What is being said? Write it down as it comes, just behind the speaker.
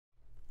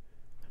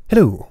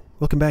Hello,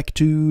 welcome back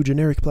to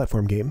Generic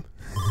Platform Game.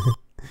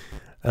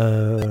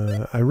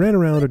 I ran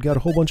around and got a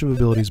whole bunch of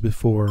abilities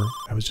before.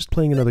 I was just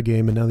playing another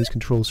game and now these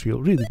controls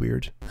feel really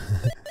weird.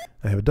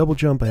 I have a double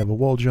jump, I have a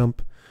wall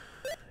jump,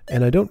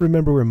 and I don't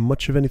remember where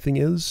much of anything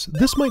is.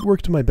 This might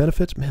work to my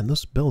benefit. Man,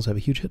 those bells have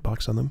a huge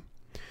hitbox on them.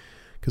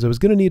 Because I was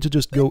going to need to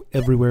just go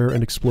everywhere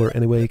and explore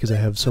anyway because I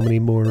have so many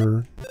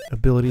more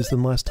abilities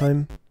than last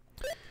time.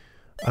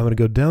 I want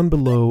to go down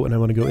below and I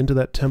want to go into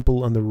that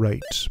temple on the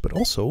right, but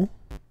also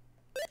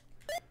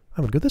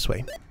I'm going to go this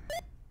way.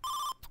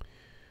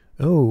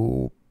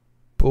 Oh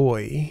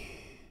boy.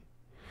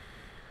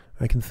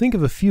 I can think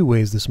of a few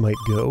ways this might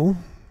go.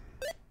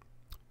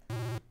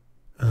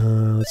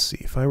 Let's see,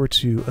 if I were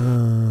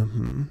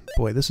to,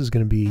 boy, this is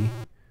going to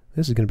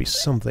be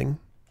something.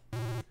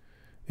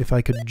 If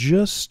I could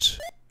just,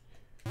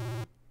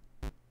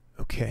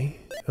 okay,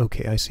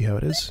 I see how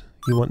it is.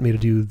 You want me to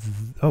do,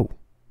 oh,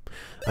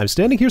 I'm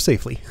standing here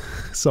safely,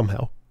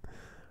 somehow.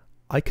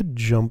 I could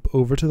jump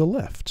over to the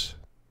left.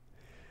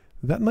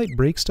 That might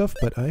break stuff,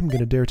 but I'm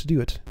going to dare to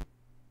do it.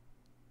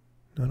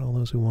 Not all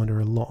those who wander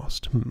are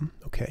lost.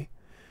 Okay.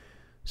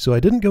 So I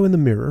didn't go in the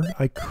mirror.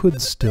 I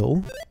could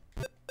still.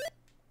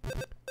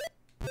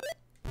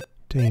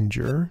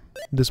 Danger.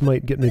 This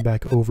might get me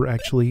back over,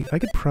 actually. I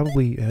could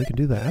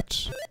do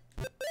that.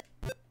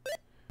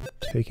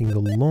 Taking the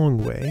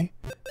long way.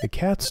 The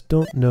cats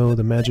don't know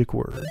the magic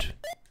word.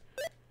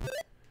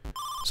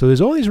 So there's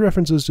all these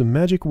references to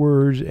magic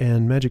word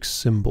and magic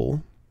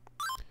symbol.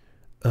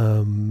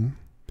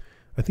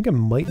 I think I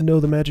might know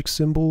the magic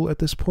symbol at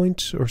this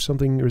point, or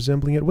something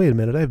resembling it. Wait a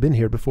minute, I've been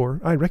here before.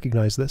 I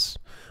recognize this.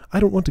 I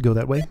don't want to go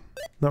that way.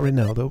 Not right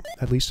now, though,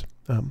 at least.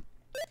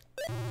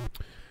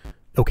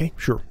 Okay,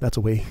 sure, that's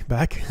a way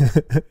back.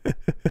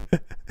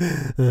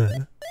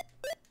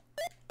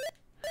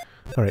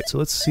 Alright, so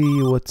let's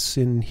see what's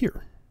in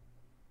here.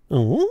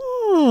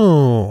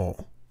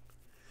 Oh!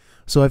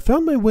 So I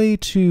found my way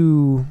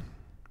to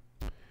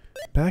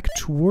back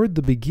toward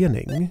the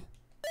beginning.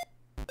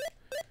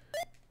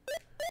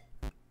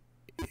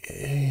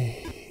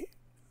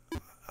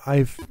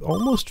 I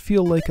almost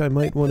feel like I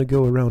might want to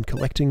go around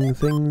collecting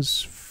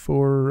things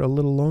for a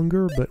little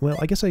longer, but, well,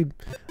 I guess I'm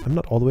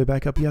not all the way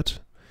back up yet.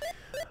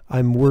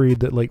 I'm worried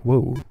that, like,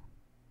 whoa,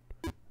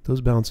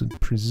 those bounces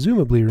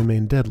presumably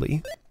remain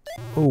deadly.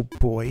 Oh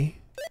boy.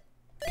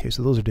 Okay,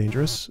 so those are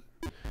dangerous.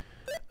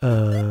 What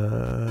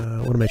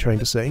am I trying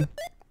to say?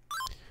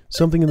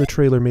 Something in the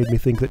trailer made me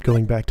think that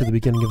going back to the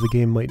beginning of the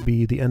game might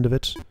be the end of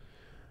it.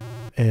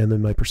 And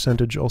then my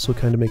percentage also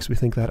kind of makes me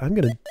think that I'm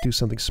going to do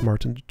something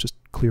smart and just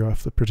clear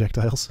off the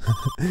projectiles.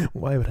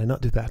 Why would I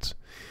not do that?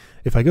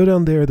 If I go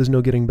down there, there's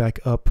no getting back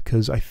up,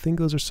 because I think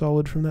those are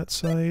solid from that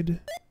side.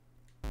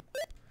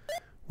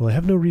 Well, I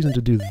have no reason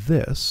to do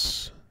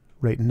this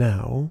right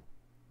now.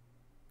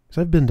 Because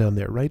I've been down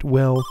there, right?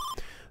 Well,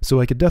 so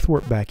I could death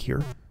warp back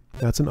here.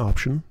 That's an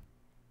option.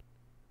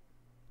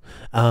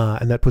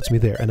 And that puts me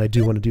there, and I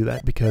do want to do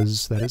that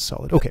because that is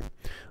solid. Okay,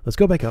 let's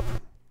go back up.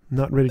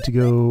 Not ready to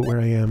go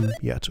where I am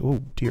yet.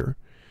 Oh, dear.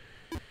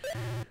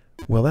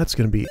 Well, that's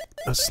going to be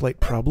a slight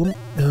problem.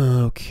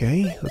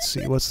 Okay, let's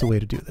see. What's the way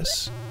to do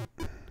this?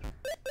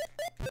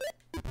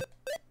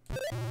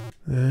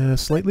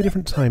 Slightly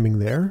different timing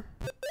there.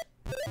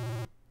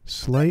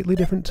 Slightly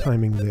different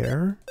timing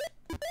there.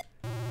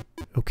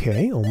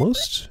 Okay,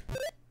 almost.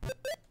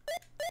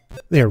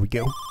 There we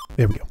go.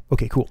 There we go.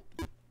 Okay, cool.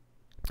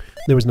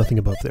 There was nothing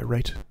above there,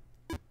 right?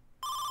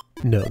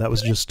 No, that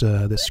was just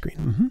this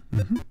screen.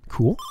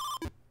 Cool.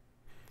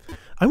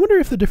 I wonder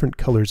if the different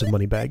colors of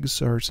money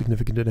bags are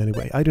significant in any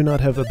way. I do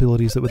not have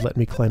abilities that would let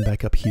me climb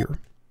back up here.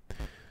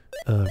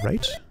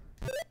 Right?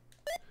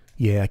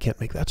 Yeah, I can't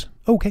make that.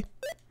 Okay.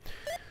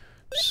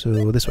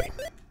 So, this way.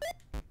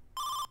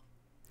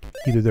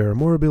 Either there are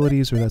more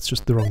abilities or that's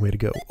just the wrong way to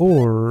go.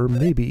 Or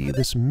maybe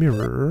this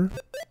mirror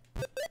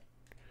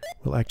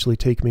will actually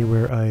take me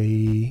where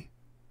I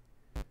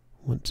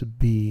want to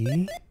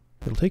be.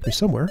 It'll take me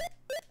somewhere.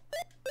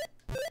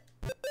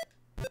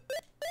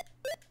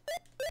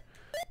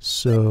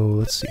 So,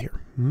 let's see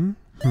here.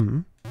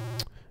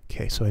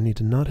 Okay, so I need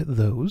to not hit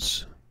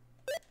those.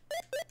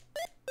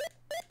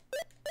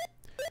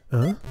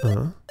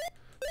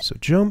 So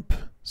jump,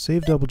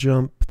 save double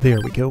jump, there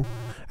we go.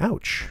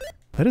 Ouch,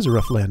 that is a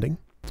rough landing.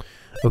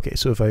 Okay,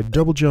 so if I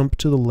double jump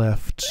to the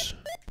left,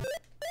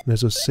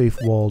 there's a safe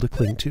wall to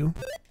cling to.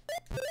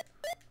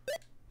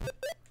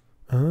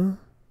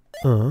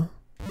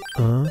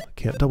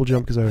 Can't double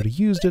jump because I already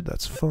used it,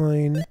 that's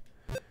fine.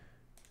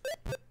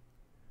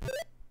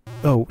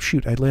 Oh,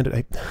 shoot, I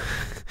landed,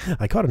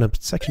 I caught in a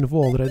section of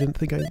wall that I didn't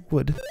think I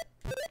would.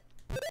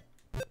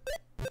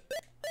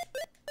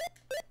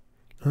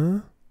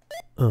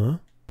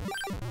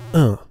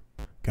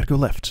 Gotta go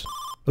left.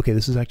 Okay,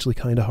 this is actually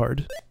kinda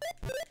hard.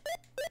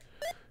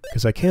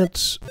 Because I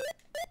can't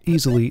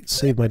easily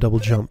save my double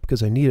jump,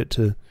 because I need it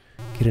to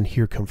get in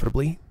here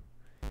comfortably.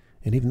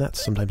 And even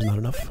that's sometimes not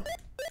enough.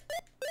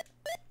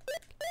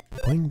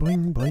 Boing,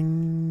 boing,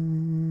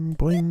 boing,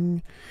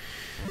 boing.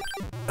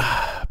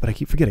 But I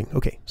keep forgetting.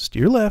 Okay,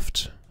 steer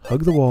left,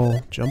 Hug the wall,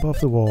 jump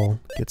off the wall,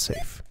 get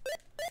safe.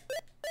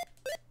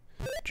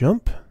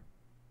 Jump,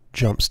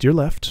 jump, steer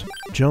left,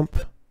 jump.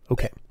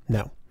 Okay,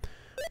 now,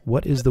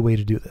 what is the way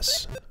to do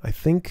this? I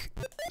think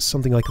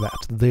something like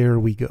that. There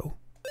we go.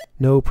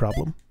 No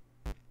problem.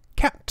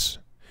 Cat.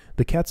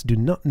 The cats do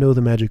not know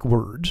the magic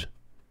word.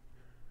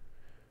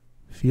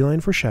 Feline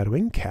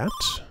foreshadowing, cat.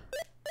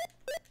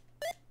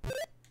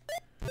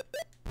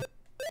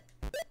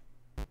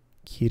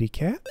 Kitty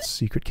cat,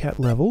 secret cat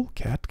level,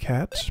 cat,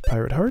 cat,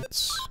 pirate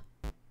hearts.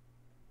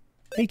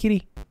 Hey,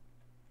 kitty.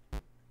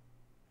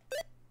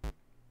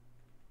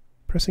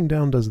 Pressing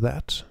down does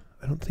that.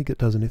 I don't think it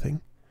does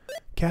anything.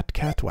 Cat,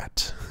 cat,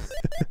 wat.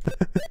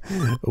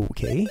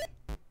 Okay.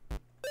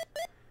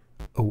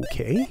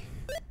 Okay.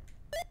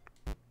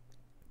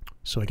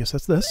 So I guess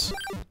that's this.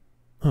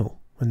 Oh,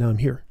 and now I'm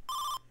here.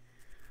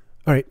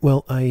 Alright,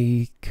 well,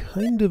 I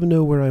kind of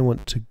know where I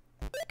want to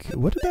go.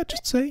 What did that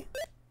just say?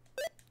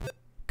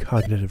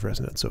 Cognitive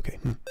resonance, okay.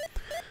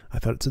 I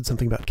thought it said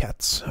something about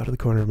cats out of the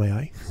corner of my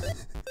eye.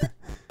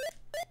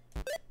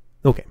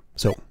 Okay,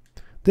 so,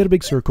 did a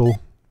big circle,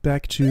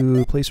 back to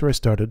the place where I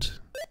started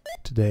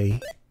today.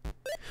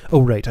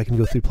 Oh, right, I can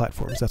go through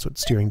platforms. That's what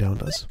steering down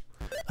does.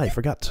 I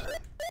forgot.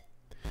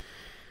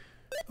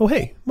 Oh,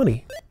 hey,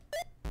 money.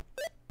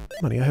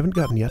 Money I haven't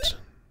gotten yet.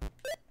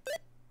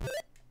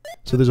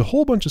 So there's a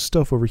whole bunch of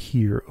stuff over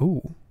here.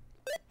 Oh.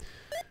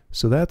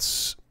 So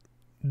that's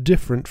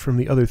different from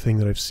the other thing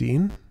that I've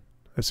seen.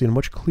 I've seen a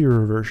much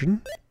clearer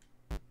version.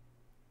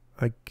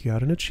 I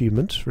got an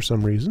achievement for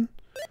some reason.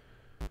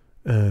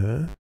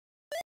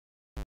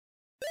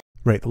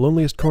 Right, the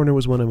loneliest corner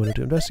was one I wanted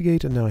to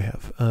investigate, and now I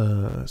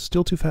have.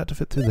 Still too fat to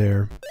fit through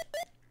there.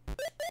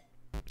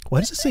 Why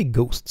does it say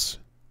ghosts?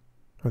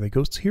 Are they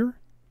ghosts here?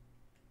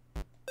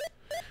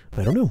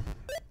 I don't know.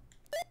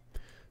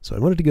 So I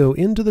wanted to go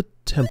into the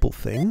temple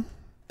thing.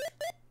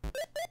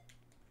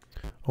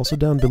 Also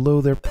down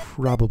below there,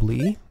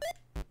 probably.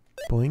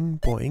 Boing,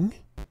 boing.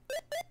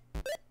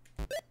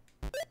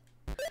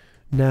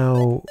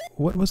 Now,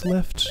 what was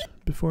left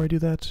before I do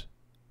that?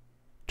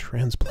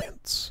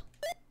 Transplants.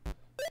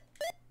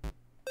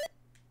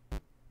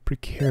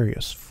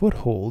 Precarious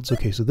footholds.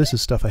 Okay, so this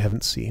is stuff I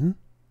haven't seen.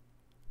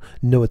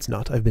 No, it's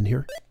not. I've been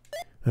here.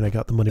 And I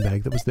got the money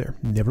bag that was there.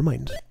 Never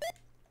mind.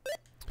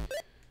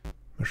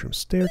 Mushroom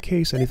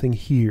staircase. Anything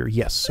here?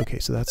 Yes. Okay,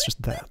 so that's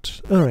just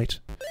that. Alright.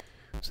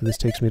 So this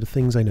takes me to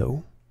things I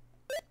know.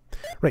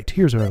 Right,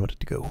 here's where I wanted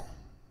to go.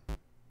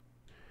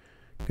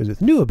 Because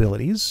with new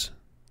abilities,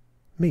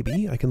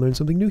 maybe I can learn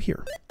something new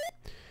here.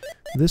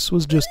 This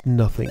was just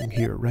nothing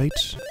here,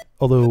 right?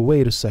 Although,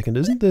 wait a second,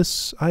 isn't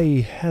this... I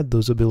had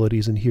those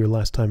abilities in here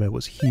last time I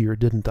was here,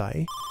 didn't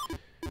I?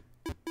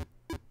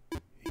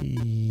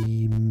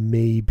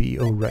 Maybe.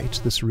 Oh, right,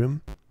 this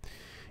room.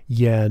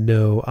 Yeah,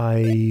 no,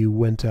 I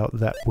went out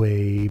that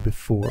way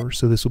before,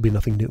 so this will be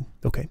nothing new.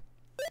 Okay.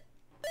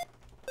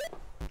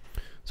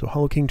 So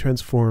Hollow King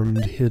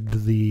transformed,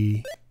 hid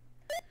the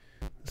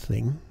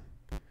thing.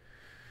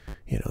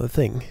 You know, the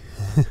thing.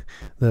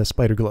 The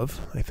spider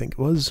glove, I think it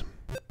was.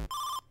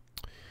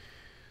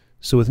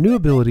 So with new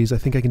abilities, I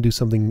think I can do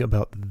something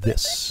about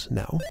this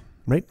now,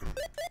 right?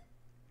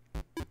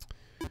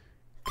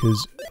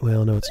 Because,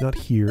 well, no, it's not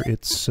here.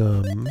 It's,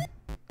 the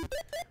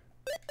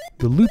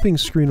looping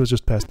screen was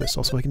just past this.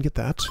 Also, I can get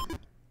that.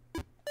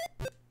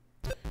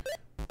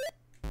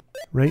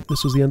 Right?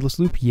 This was the endless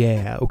loop?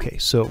 Yeah, okay,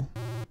 so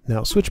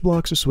now switch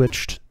blocks are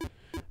switched,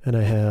 and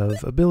I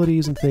have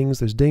abilities and things.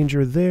 There's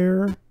danger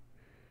there.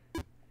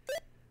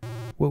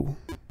 Whoa.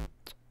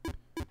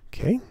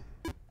 Okay.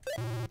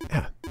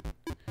 Ah.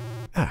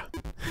 Ah.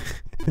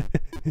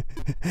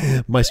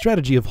 My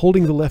strategy of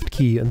holding the left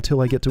key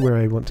until I get to where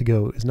I want to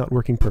go is not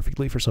working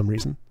perfectly for some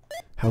reason.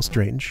 How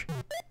strange.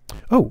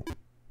 Oh,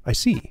 I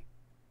see.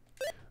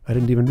 I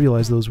didn't even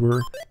realize those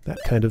were that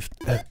kind of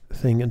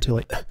thing until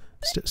I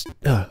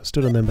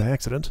stood on them by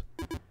accident.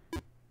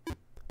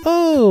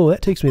 Oh,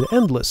 that takes me to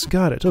Endless.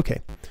 Got it.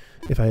 Okay.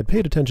 If I had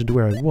paid attention to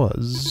where I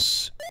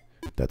was,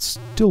 that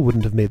still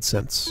wouldn't have made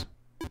sense.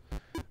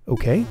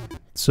 Okay,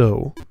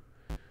 so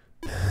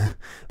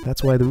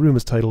that's why the room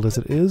is titled as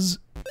it is,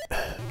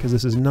 because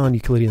this is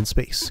non-Euclidean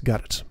space.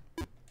 Got it.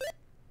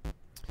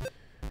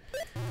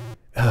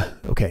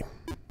 Okay.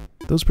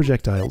 Those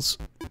projectiles,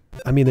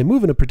 I mean, they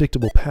move in a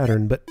predictable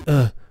pattern, but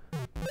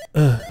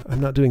I'm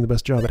not doing the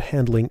best job at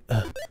handling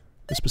the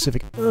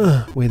specific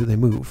way that they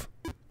move.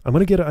 I'm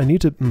gonna get I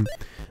need to...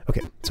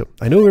 Okay, so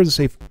I know where the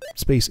safe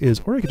space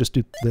is, or I could just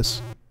do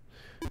this.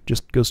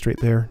 Just go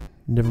straight there.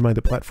 Never mind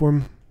the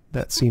platform.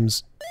 That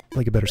seems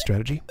like a better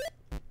strategy.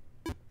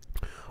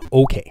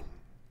 Okay.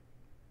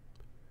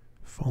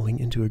 Falling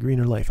into a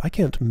greener life. I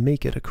can't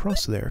make it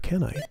across there,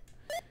 can I?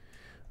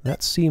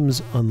 That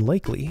seems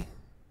unlikely.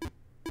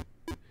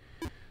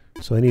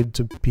 So I need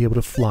to be able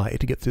to fly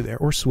to get through there,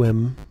 or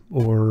swim,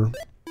 or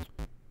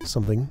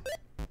something.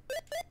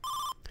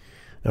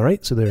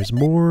 Alright, so there's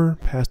more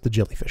past the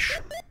jellyfish.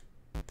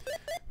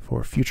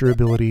 For future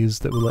abilities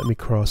that will let me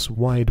cross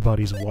wide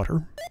bodies of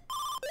water.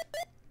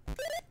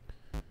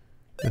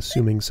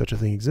 Assuming such a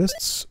thing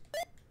exists.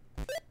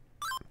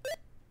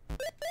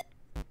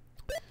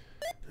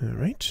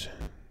 Alright.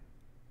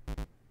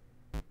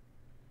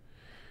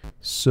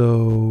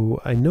 So,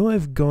 I know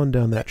I've gone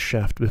down that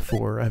shaft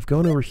before. I've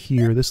gone over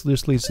here. This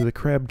leads to the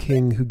Crab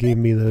King who gave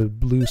me the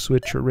blue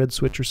switch or red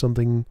switch or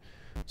something.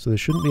 So there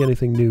shouldn't be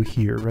anything new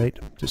here, right?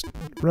 Just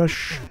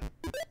rush.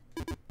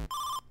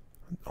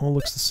 All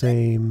looks the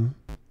same.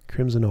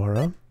 Crimson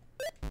Aura.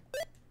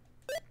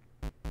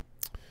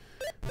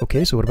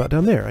 Okay, so what about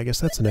down there? I guess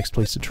that's the next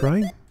place to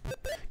try.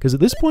 Because at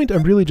this point,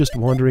 I'm really just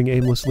wandering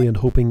aimlessly and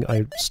hoping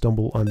I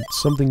stumble on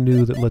something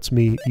new that lets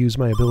me use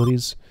my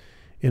abilities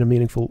in a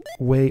meaningful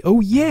way. Oh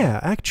yeah,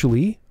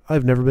 actually,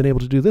 I've never been able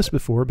to do this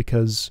before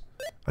because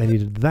I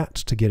needed that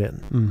to get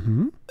in.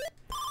 Mm-hmm.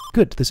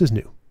 Good, this is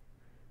new.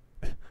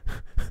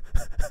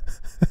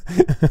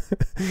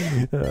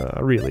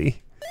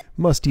 Really?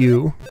 Must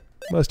you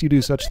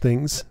do such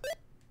things?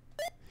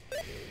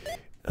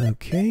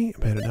 Okay,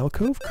 abandoned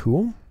alcove,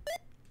 cool.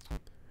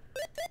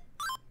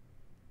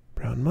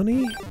 Brown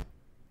money.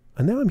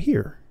 And now I'm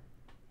here.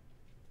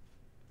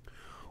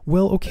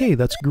 Well, okay,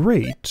 that's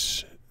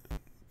great.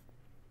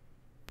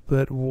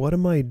 But what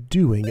am I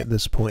doing at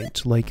this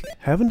point? Like,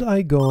 haven't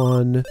I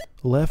gone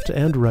left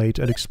and right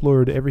and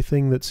explored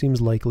everything that seems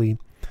likely?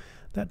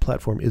 That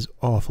platform is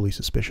awfully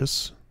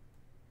suspicious.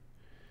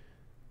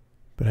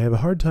 But I have a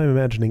hard time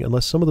imagining,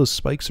 unless some of those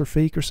spikes are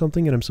fake or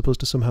something and I'm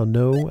supposed to somehow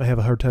know, I have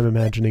a hard time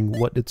imagining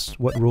what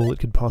role it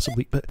could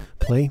possibly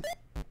play.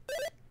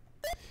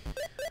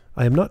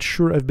 I am not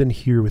sure I've been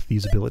here with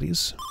these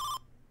abilities.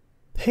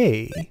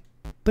 Hey,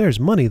 there's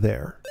money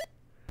there.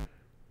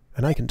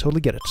 And I can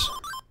totally get it.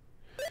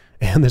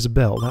 And there's a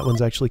bell. That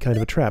one's actually kind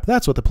of a trap.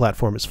 That's what the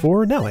platform is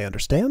for. Now I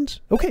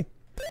understand. Okay.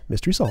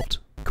 Mystery solved.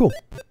 Cool.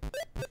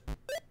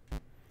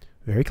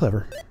 Very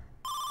clever.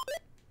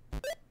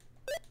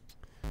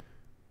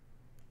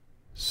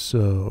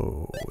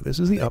 So, this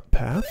is the up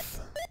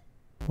path.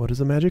 What is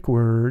the magic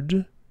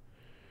word?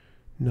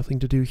 Nothing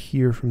to do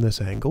here from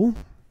this angle.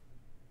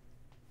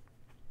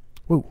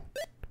 Whoa.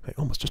 I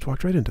almost just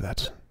walked right into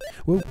that.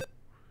 Whoa.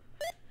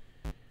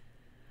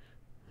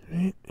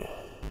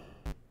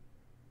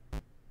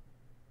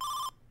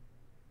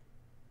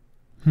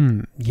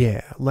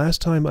 Yeah.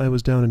 Last time I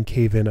was down in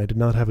Cave In, I did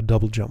not have a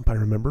double jump, I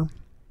remember.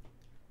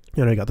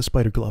 And I got the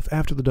spider glove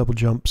after the double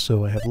jump,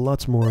 so I have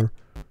lots more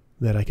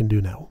that I can do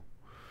now.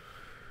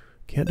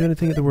 Can't do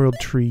anything at the world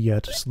tree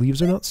yet.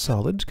 Sleeves are not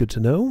solid. Good to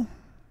know.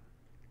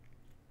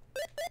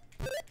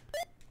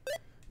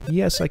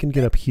 Yes, I can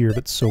get up here,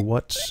 but so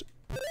what?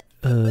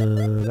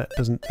 That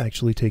doesn't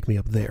actually take me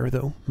up there,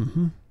 though.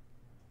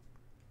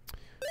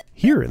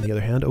 Here, on the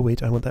other hand... Oh,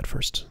 wait, I want that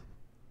first.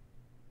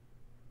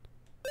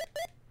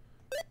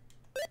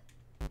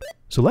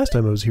 So last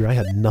time I was here, I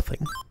had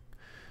nothing.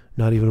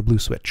 Not even a blue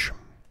switch.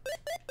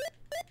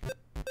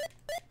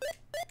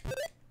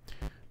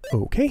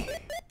 Okay.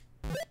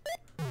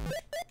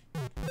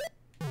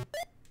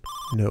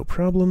 No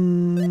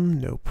problem.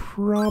 No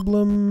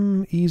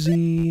problem.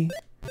 Easy.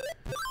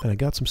 And I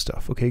got some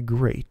stuff. Okay,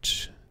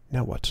 great.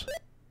 Now what?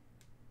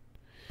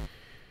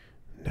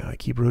 Now I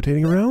keep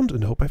rotating around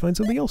and hope I find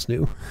something else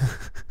new.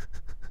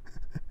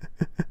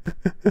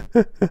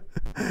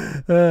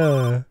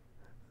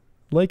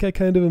 Like I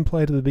kind of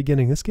implied at the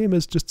beginning, this game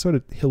is just sort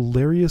of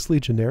hilariously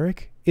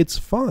generic. It's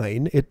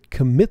fine. It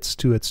commits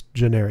to its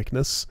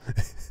genericness.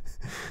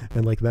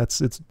 And like that's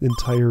its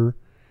entire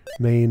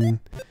main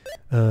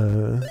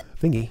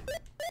thingy.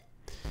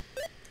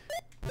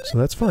 So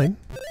that's fine.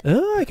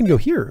 I can go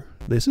here.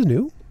 This is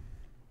new.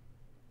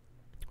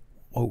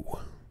 Whoa.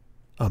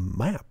 A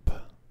map.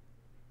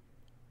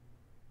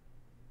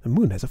 The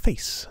moon has a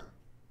face.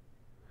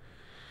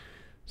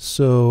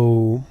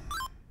 So,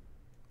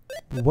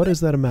 what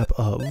is that a map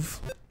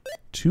of?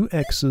 2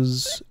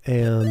 X's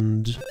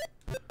and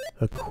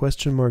a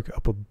question mark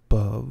up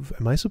above.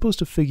 Am I supposed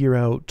to figure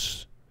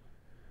out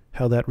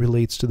how that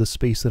relates to the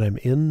space that I'm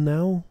in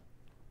now?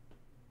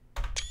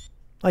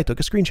 I took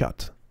a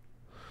screenshot.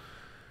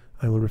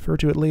 I will refer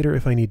to it later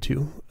if I need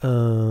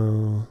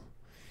to.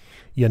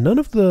 Yeah, none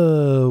of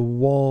the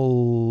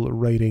wall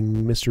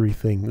writing mystery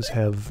things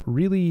have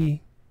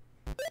really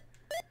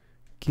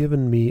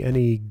given me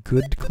any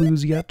good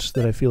clues yet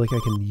that I feel like I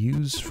can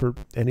use for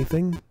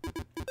anything.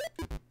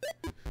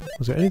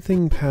 Was there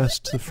anything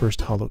past the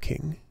first Hollow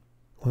King?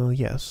 Well,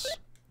 yes.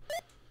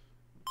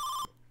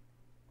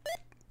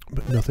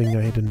 But nothing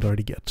I didn't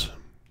already get.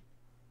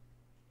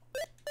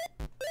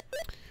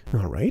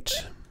 Alright.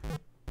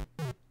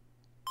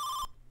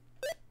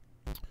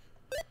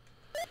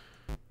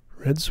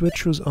 Red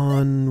switch was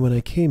on when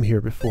I came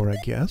here before, I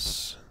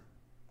guess.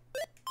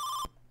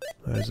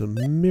 There's a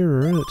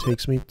mirror that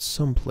takes me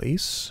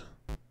someplace.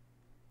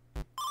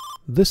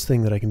 This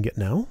thing that I can get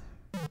now.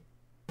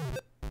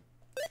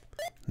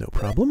 No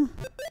problem.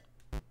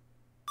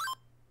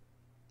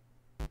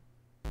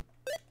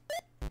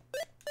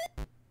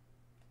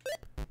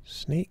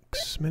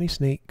 Snakes, many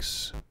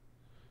snakes.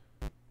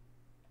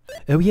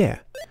 Oh yeah,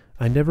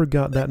 I never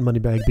got that money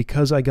bag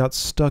because I got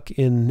stuck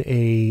in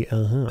a...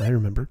 I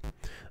remember.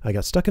 I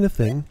got stuck in a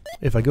thing.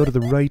 If I go to the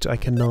right, I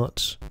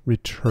cannot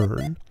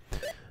return.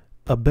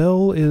 A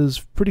bell is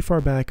pretty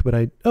far back,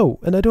 but oh,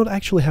 and I don't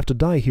actually have to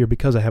die here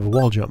because I have a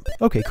wall jump.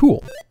 Okay,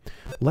 cool.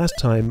 Last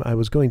time I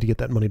was going to get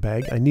that money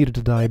bag, I needed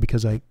to die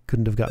because I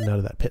couldn't have gotten out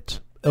of that pit.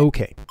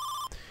 Okay.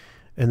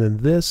 And then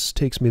this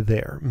takes me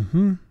there.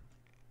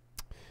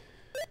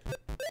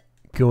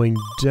 Going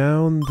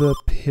down the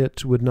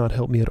pit would not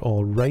help me at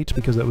all, right?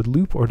 Because that would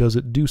loop, or does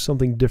it do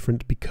something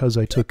different because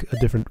I took a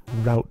different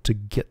route to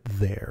get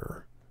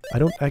there? I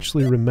don't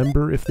actually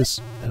remember if this...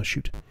 Oh,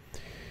 shoot.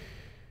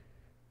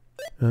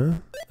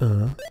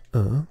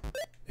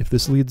 If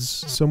this leads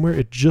somewhere,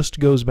 it just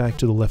goes back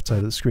to the left side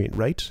of the screen,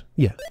 right?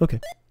 Yeah, okay.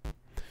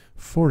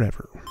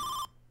 Forever.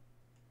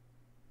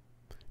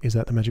 Is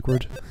that the magic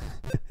word?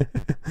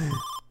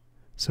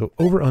 So,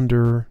 over,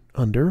 under,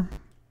 under.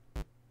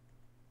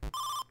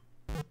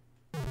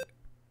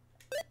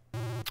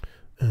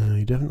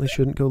 You definitely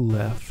shouldn't go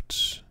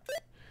left.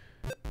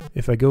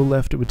 If I go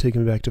left, it would take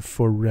me back to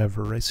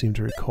forever, I seem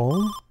to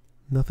recall.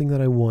 Nothing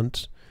that I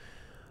want.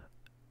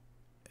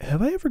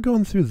 Have I ever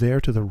gone through there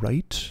to the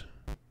right?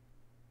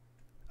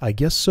 I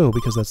guess so,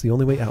 because that's the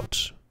only way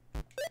out.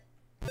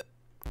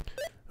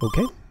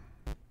 Okay.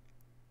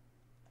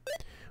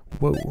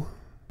 Whoa.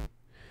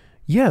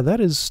 Yeah,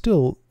 that is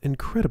still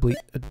incredibly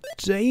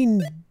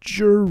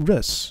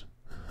dangerous.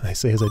 I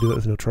say as I do it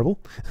with no trouble.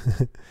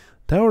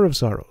 Tower of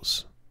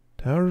Sorrows.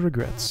 Tower of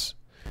Regrets.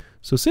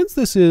 So since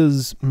this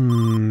is...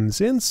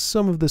 since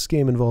some of this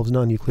game involves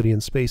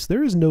non-Euclidean space,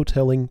 there is no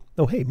telling...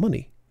 Oh, hey,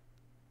 money.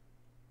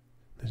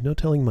 There's no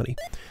telling money.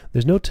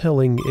 There's no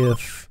telling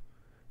if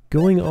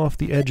going off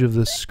the edge of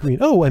the screen...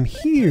 Oh, I'm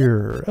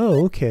here!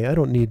 Oh, okay, I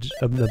don't need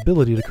an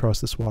ability to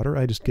cross this water.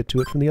 I just get to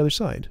it from the other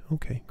side.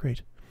 Okay,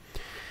 great.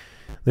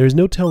 There's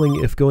no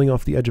telling if going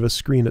off the edge of a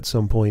screen at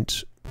some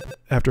point,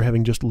 after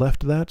having just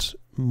left that,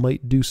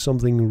 might do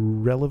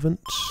something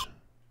relevant.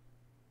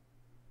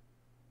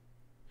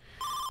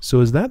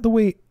 So is that the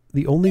way,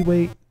 the only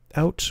way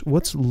out?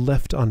 What's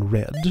left on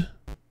red?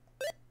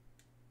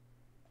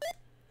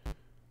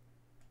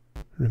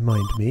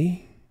 Remind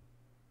me.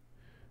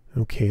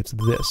 Okay, it's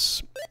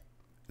this.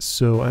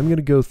 So I'm going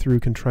to go through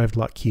contrived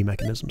lock key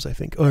mechanisms, I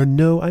think. Or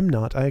no, I'm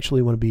not. I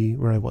actually want to be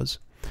where I was.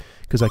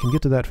 Because I can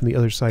get to that from the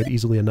other side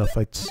easily enough,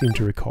 I seem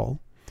to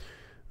recall.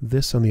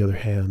 This, on the other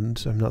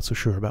hand, I'm not so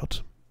sure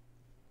about.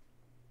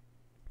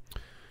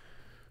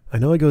 I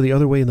know I go the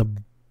other way in the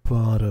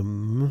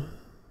bottom.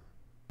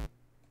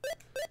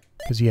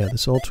 Because, yeah,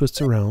 this all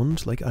twists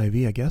around, like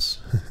Ivy, I guess.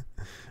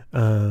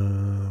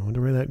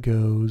 Wonder where that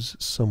goes.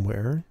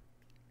 Somewhere.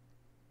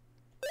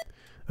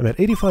 I'm at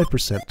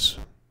 85%.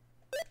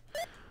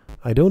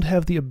 I don't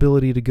have the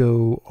ability to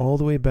go all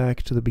the way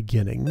back to the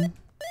beginning.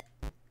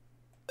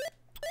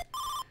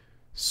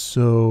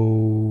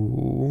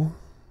 So...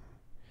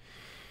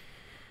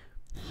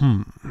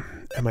 Am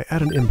I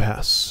at an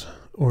impasse?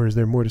 Or is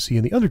there more to see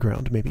in the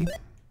underground, maybe?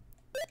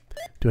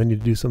 Do I need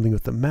to do something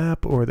with the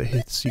map, or the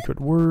hit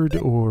secret word,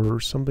 or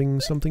something,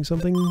 something,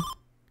 something?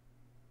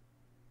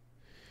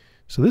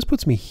 So this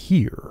puts me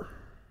here.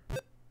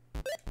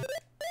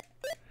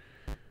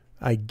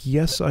 I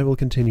guess I will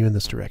continue in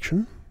this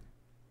direction.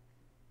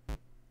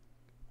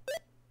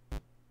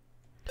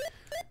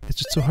 It's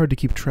just so hard to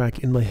keep track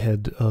in my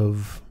head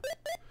of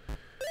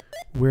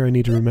where I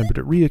need to remember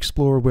to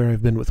re-explore, where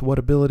I've been with what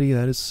ability.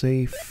 That is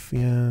safe,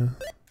 yeah.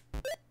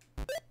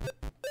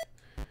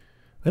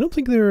 I don't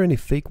think there are any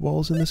fake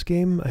walls in this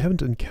game. I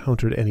haven't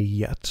encountered any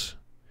yet.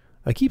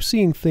 I keep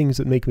seeing things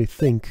that make me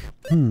think,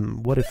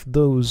 what if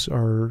those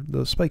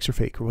spikes are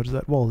fake, or what if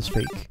that wall is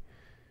fake?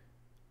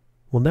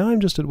 Well, now I'm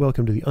just at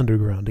Welcome to the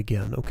Underground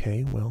again.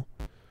 Okay, well,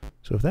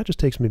 so if that just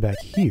takes me back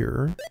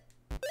here...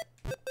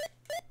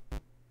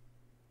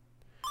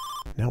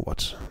 Now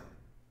what?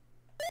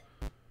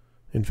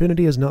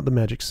 Infinity is not the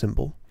magic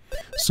symbol.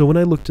 So when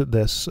I looked at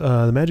this,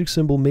 the magic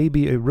symbol may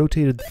be a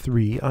rotated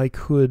 3. I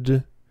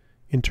could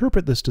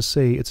interpret this to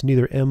say it's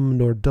neither M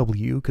nor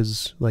W,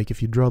 because, like,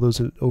 if you draw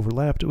those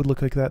overlapped, it would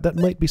look like that. That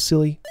might be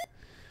silly.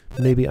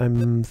 Maybe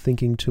I'm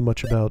thinking too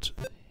much about...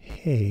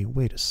 Hey,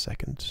 wait a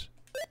second.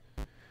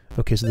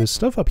 Okay, so there's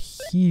stuff up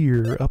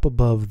here, up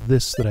above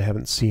this that I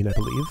haven't seen, I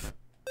believe.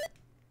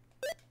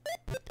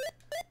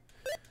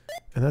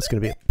 And that's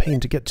going to be a pain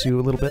to get to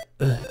a little bit.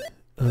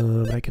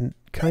 But I can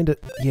kind of...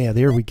 Yeah,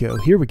 there we go.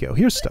 Here we go.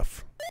 Here's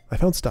stuff. I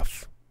found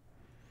stuff.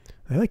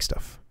 I like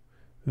stuff.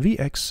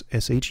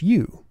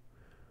 VXSHU.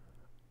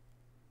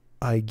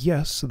 I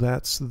guess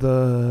that's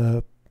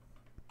the...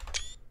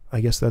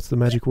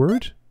 magic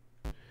word?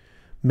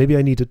 Maybe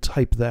I need to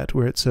type that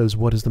where it says,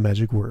 what is the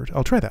magic word?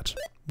 I'll try that.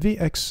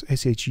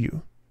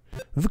 VXSHU.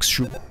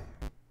 VXSHU.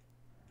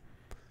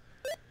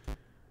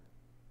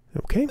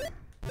 Okay.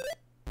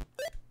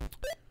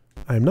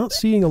 I'm not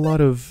seeing a lot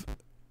of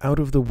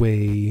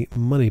out-of-the-way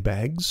money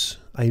bags.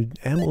 I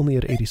am only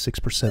at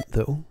 86%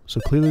 though,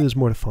 so clearly there's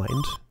more to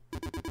find.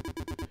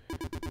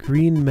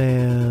 Green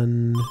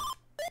Man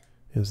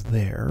is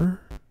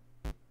there.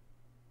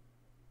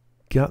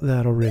 Got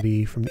that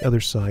already from the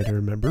other side, I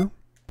remember.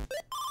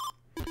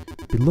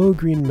 Below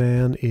Green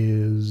Man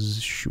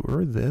is,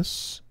 sure,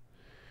 this.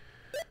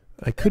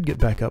 I could get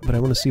back up, but I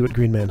want to see what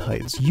Green Man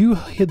hides. You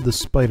hid the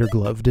spider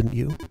glove, didn't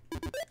you?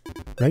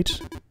 Right?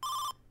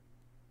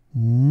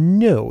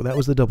 No, that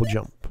was the double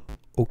jump.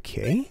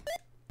 Okay.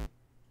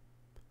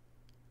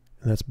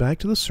 And that's back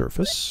to the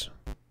surface.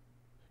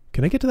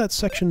 Can I get to that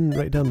section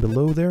right down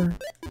below there?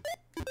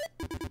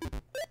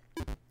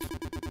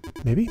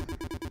 Maybe?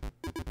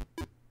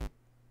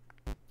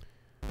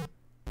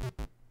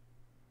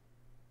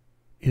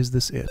 Is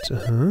this it?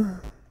 Uh-huh.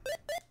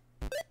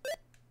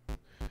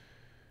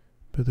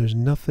 But there's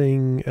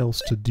nothing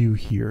else to do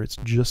here. It's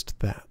just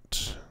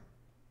that.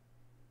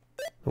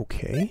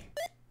 Okay.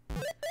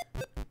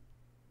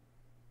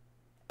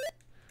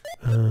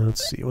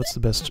 Let's see. What's the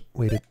best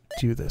way to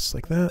do this?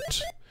 Like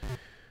that?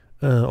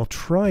 I'll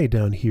try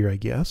down here, I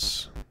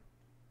guess.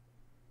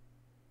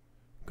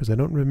 Because I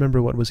don't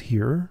remember what was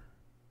here.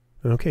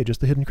 Okay, just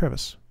the hidden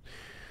crevice.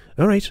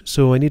 Alright,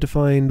 so I need to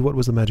find what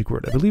was the magic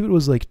word. I believe it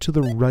was like to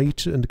the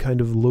right and kind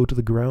of low to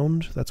the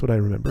ground. That's what I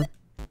remember.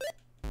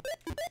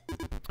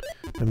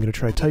 I'm going to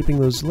try typing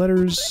those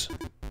letters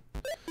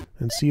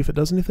and see if it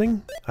does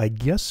anything. I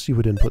guess you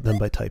would input them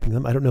by typing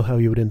them. I don't know how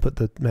you would input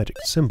the magic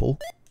symbol.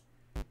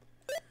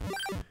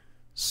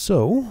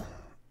 So,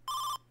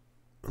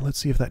 let's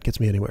see if that gets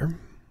me anywhere.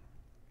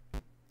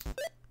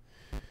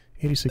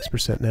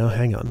 86% now.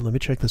 Hang on. Let me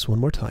check this one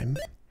more time.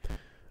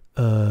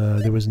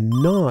 There was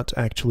not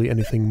actually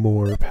anything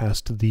more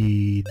past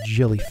the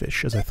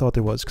jellyfish, as I thought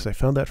there was, because I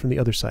found that from the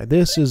other side.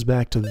 This is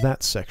back to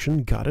that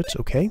section. Got it.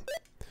 Okay.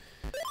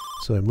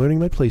 So I'm learning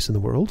my place in the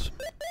world.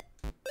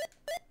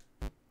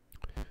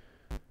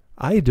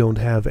 I don't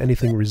have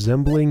anything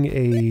resembling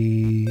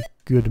a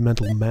good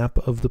mental map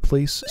of the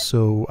place,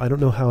 so I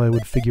don't know how I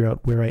would figure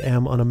out where I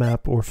am on a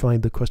map or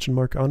find the question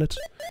mark on it,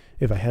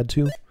 if I had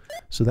to.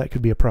 So that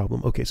could be a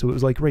problem. Okay, so it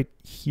was like right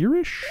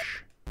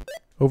here-ish?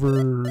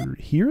 Over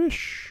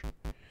here-ish?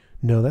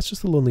 No, that's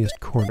just the loneliest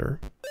corner.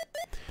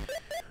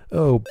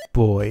 Oh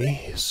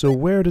boy. So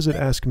where does it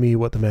ask me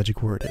what the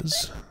magic word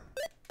is?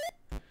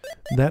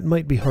 That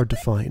might be hard to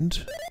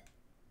find.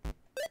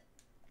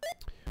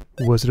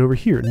 Was it over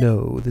here?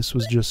 No, this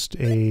was just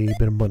a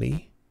bit of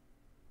money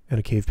and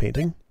a cave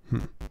painting.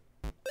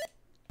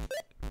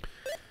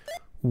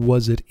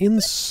 Was it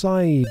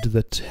inside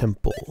the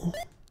temple?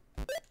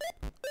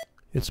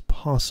 It's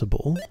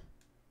possible.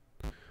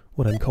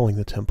 What I'm calling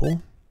the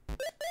temple.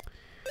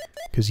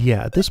 Because,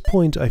 yeah, at this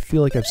point I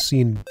feel like I've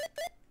seen...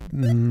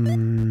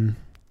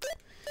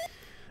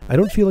 I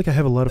don't feel like I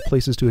have a lot of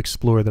places to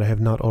explore that I have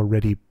not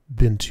already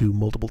been to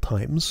multiple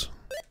times.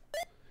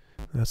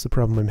 That's the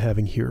problem I'm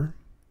having here.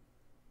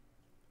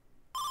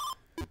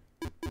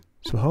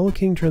 So Hollow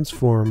King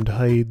transformed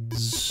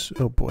hides...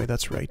 Oh boy,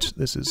 that's right.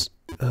 This is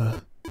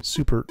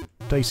super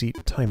dicey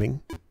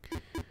timing.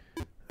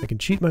 I can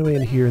cheat my way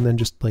in here and then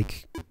just,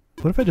 like...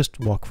 What if I just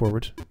walk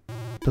forward?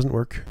 Doesn't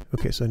work.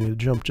 Okay, so I need to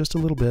jump just a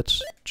little bit.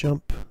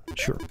 Jump.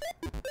 Sure.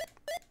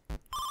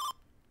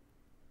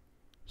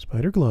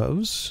 Spider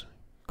gloves.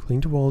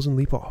 Cling to walls and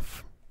leap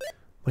off.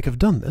 Like I've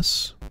done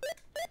this.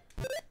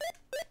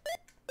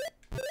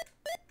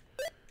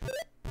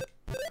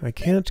 I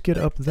can't get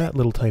up that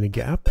little tiny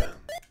gap.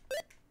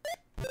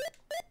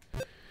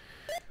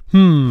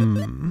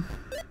 I'm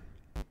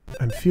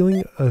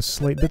feeling a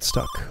slight bit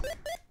stuck.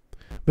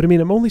 But I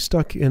mean, I'm only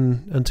stuck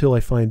in until I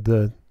find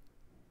the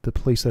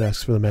place that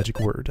asks for the magic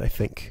word, I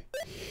think.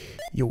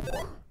 Yo.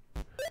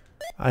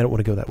 I don't want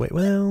to go that way.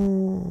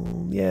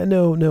 Well, yeah,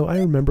 no, I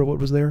remember what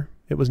was there.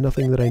 It was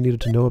nothing that I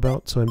needed to know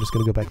about, so I'm just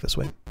going to go back this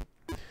way.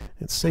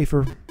 It's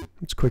safer.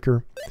 It's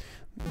quicker.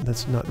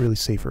 That's not really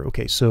safer.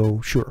 Okay,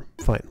 so, sure,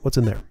 fine. What's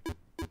in there?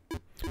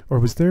 Or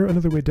was there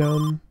another way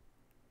down?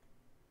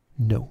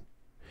 No.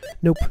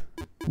 Nope.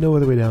 No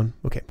other way down.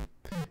 Okay.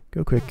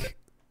 Go quick.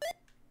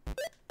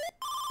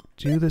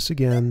 Do this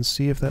again.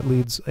 See if that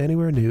leads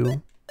anywhere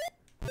new.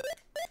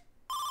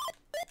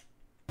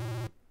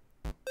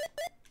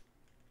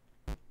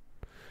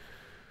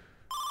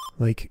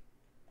 Like,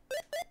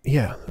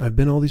 yeah, I've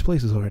been all these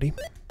places already.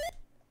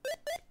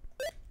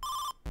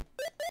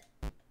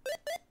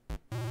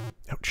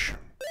 Ouch.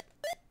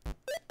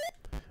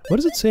 What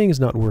is it saying is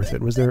not worth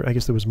it? Was there, I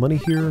guess there was money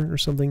here or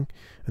something?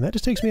 And that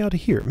just takes me out to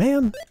here.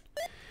 Man!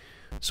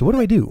 So what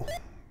do I do?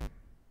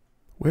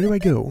 Where do I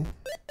go?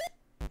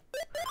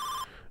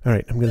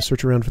 Alright, I'm going to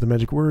search around for the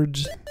magic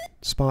words,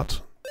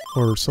 spot,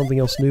 or something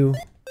else new,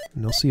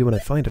 and I'll see you when I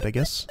find it, I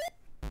guess.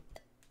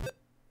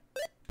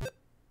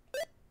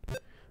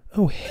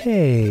 Oh,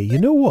 hey, you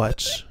know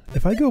what?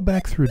 If I go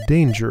back through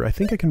danger, I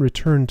think I can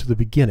return to the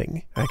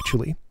beginning,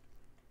 actually.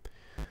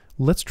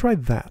 Let's try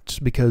that,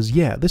 because,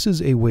 yeah, this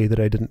is a way that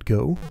I didn't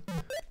go.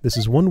 This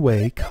is one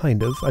way,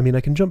 kind of. I mean,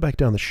 I can jump back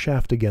down the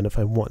shaft again if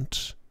I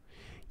want.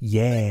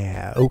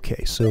 Yeah,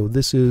 okay, so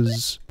this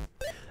is...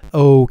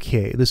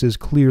 Okay, this is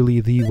clearly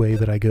the way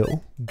that I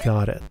go.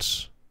 Got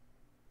it.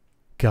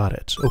 Got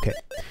it. Okay.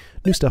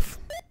 New stuff.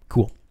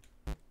 Cool.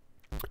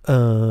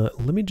 Let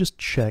me just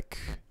check...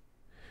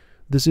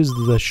 This is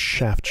the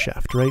shaft,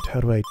 right?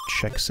 How do I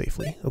check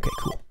safely? Okay,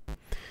 cool.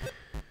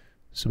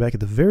 So back at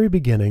the very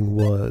beginning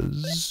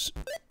was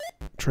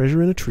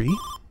treasure in a tree.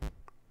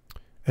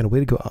 And a way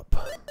to go up.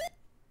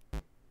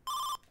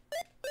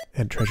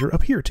 And treasure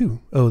up here,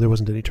 too. Oh, there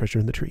wasn't any treasure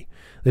in the tree.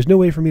 There's no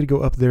way for me to go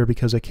up there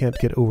because I can't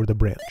get over the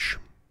branch.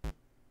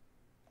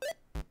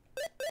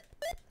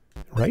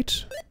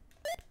 Right?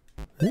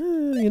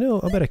 You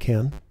know, I bet I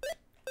can.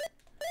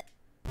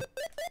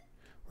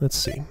 Let's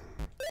see.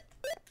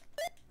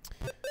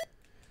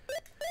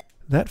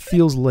 That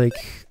feels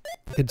like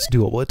it's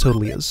doable. It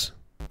totally is.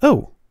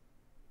 Oh!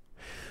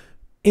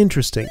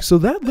 Interesting. So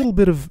that little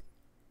bit of...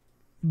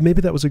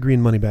 Maybe that was a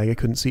green money bag I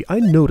couldn't see. I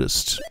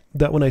noticed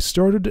that when I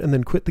started and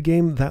then quit the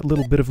game, that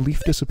little bit of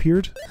leaf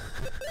disappeared.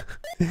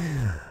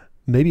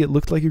 Maybe it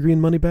looked like a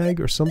green money bag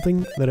or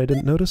something that I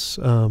didn't notice.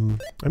 I'm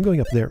going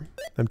up there.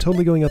 I'm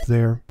totally going up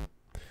there.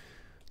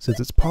 Since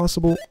it's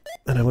possible,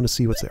 and I want to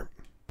see what's there.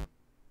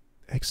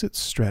 Exit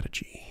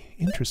strategy.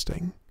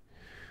 Interesting.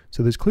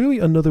 So there's clearly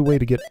another way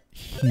to get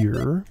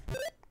here.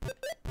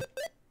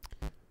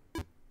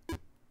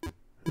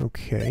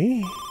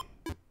 Okay.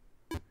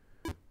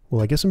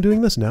 Well, I guess I'm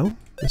doing this now.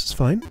 This is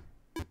fine.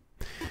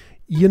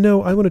 You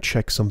know, I want to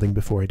check something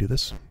before I do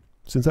this.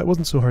 Since that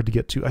wasn't so hard to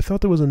get to, I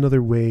thought there was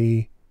another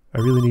way I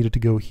really needed to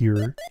go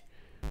here.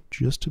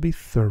 Just to be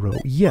thorough.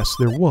 Yes,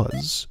 there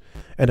was.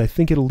 And I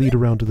think it'll lead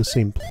around to the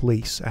same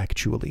place,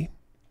 actually.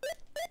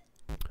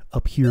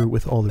 Up here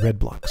with all the red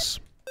blocks.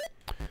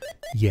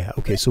 Yeah,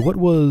 okay, so what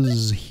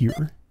was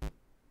here?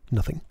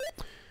 Nothing.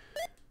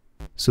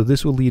 So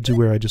this will lead to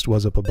where I just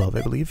was up above,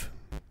 I believe.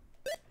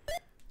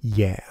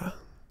 Yeah.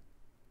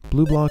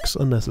 Blue blocks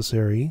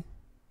unnecessary.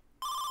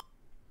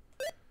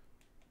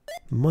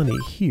 Money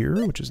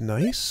here, which is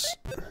nice.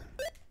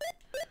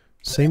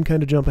 Same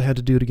kind of jump I had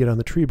to do to get on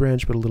the tree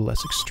branch, but a little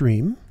less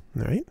extreme.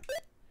 Alright.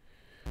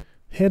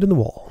 Head in the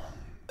wall.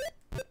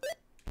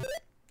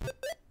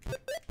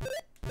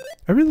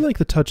 I really like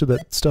the touch of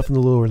that stuff in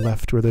the lower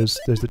left where there's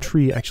the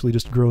tree actually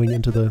just growing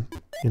into the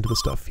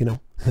stuff, you know?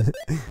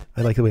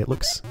 I like the way it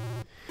looks.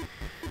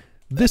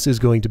 This is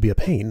going to be a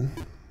pain.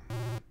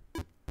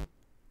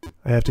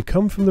 I have to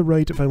come from the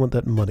right if I want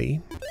that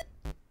money.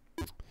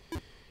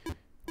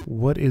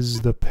 What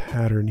is the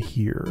pattern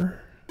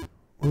here?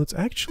 Well, it's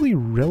actually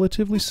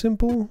relatively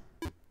simple.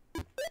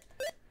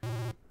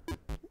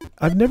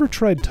 I've never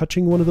tried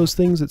touching one of those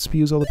things that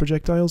spews all the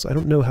projectiles. I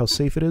don't know how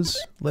safe it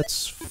is.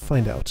 Let's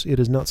find out. It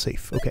is not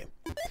safe. Okay.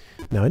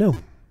 Now I know.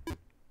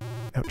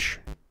 Ouch.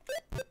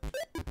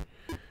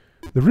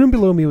 The room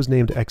below me was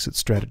named Exit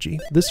Strategy.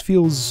 This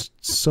feels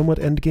somewhat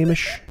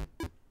endgame-ish.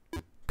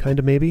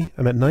 Kinda maybe.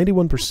 I'm at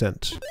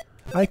 91%.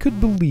 I could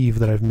believe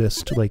that I've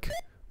missed, like,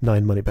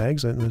 9 money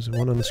bags. There's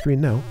one on the screen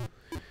now.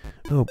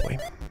 Oh boy.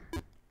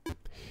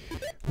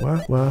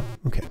 Wah.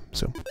 Okay,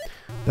 so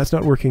that's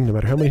not working no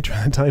matter how many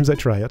times I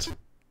try it.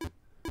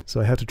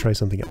 So I have to try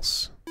something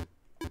else.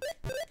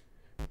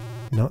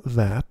 Not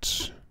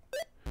that.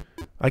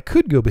 I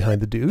could go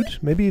behind the dude.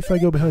 Maybe if I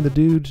go behind the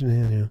dude...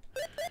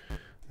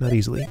 Not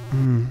easily.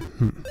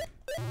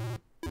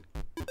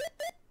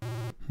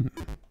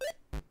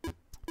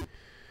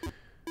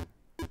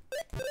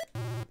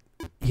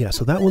 Yeah,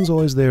 so that one's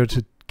always there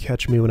to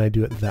catch me when I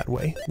do it that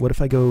way. What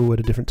if I go at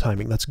a different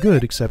timing? That's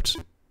good, except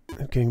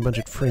I'm getting a bunch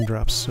of frame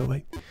drops, so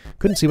I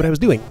couldn't see what I was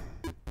doing.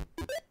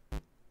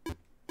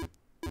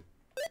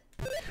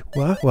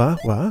 Wah.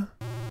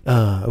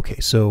 Okay,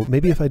 so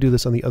maybe if I do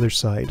this on the other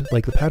side,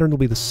 like the pattern will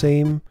be the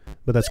same,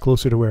 but that's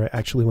closer to where I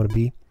actually want to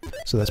be,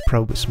 so that's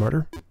probably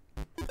smarter.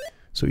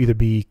 So either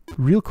be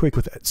real quick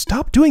with it.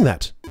 Stop doing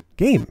that!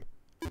 Game!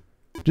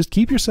 Just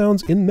keep your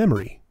sounds in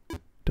memory.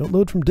 Don't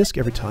load from disk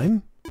every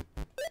time.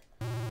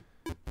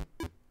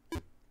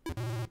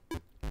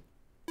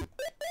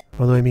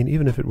 Although, I mean,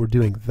 even if it were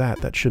doing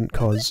that, that shouldn't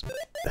cause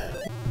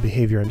the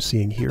behavior I'm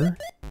seeing here.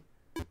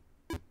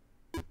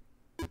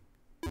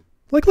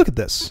 Like, look at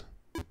this.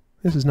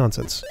 This is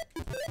nonsense.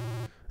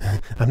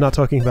 I'm not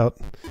talking about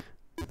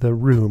the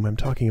room. I'm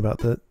talking about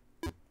the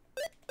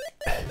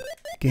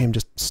game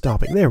just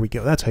stopping. There we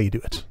go. That's how you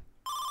do it.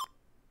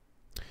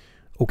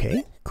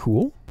 Okay,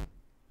 cool.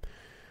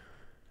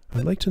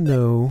 I'd like to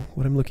know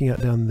what I'm looking at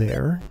down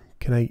there.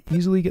 Can I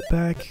easily get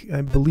back?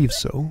 I believe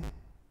so.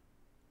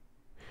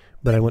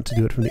 But I want to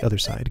do it from the other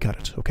side. Got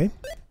it. Okay.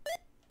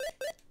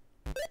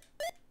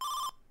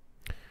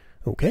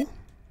 Okay.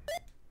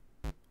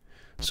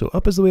 So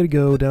up is the way to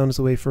go, down is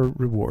the way for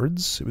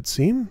rewards, it would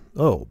seem.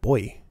 Oh,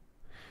 boy.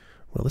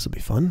 Well, this will be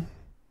fun.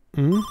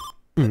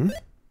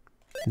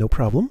 No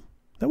problem.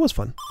 That was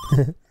fun.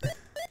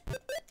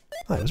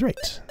 I was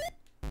right.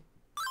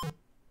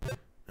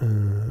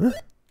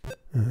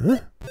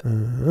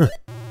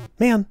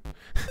 Man!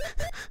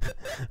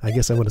 I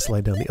guess I want to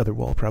slide down the other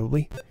wall,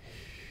 probably.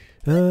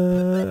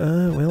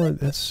 Well,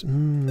 that's...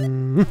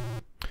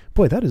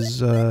 Boy, that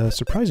is a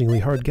surprisingly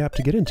hard gap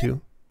to get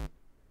into.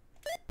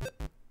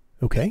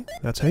 Okay,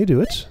 that's how you do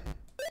it.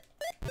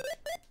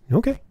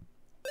 Okay.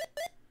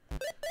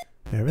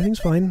 Everything's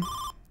fine.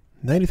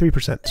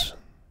 93%.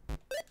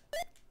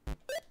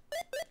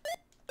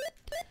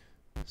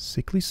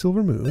 Sickly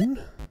silver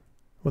moon?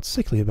 What's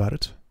sickly about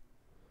it?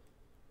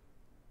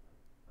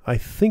 I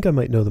think I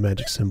might know the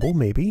magic symbol,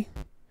 maybe.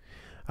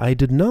 I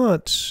did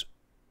not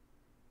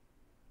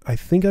I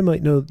think I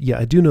might know. Yeah,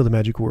 I do know the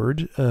magic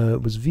word.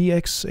 It was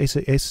VXSHU.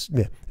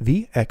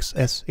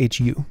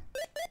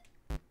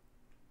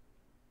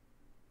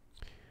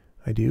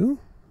 I do.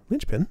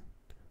 Linchpin.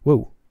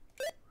 Whoa.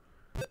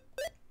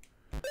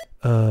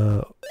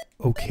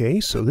 Okay,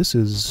 so this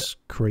is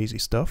crazy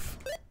stuff.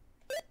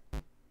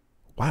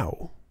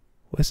 Wow.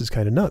 Well, this is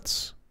kind of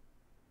nuts.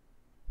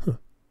 Huh.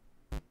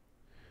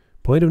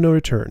 Point of no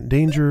return.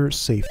 Danger,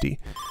 safety.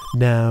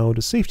 Now,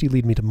 does safety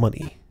lead me to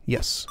money?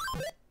 Yes.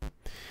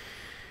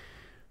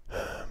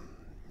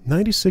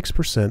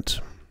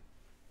 96%.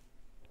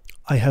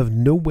 I have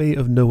no way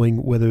of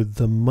knowing whether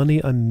the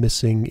money I'm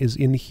missing is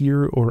in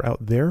here or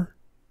out there.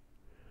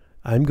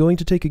 I'm going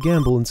to take a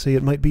gamble and say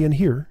it might be in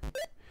here,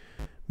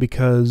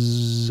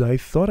 because I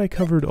thought I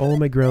covered all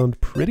my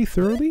ground pretty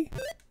thoroughly.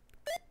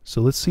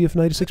 So let's see if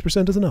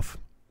 96% is enough.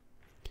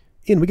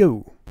 In we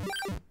go.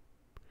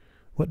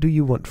 What do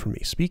you want from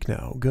me? Speak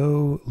now.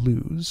 Go,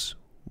 lose.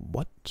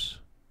 What?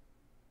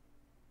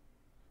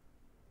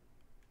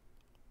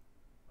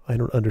 I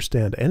don't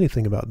understand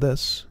anything about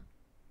this.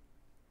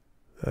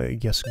 I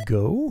guess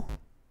go?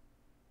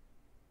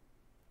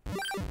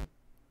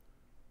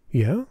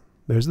 Yeah,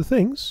 there's the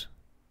things.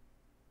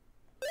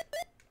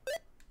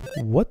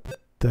 What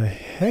the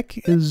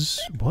heck is...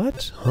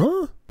 what?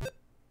 Huh?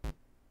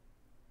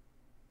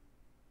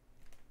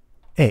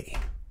 A.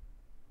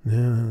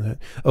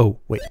 Oh,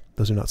 wait,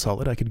 those are not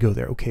solid. I could go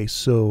there. Okay,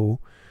 so...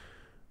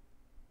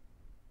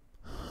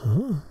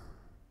 huh?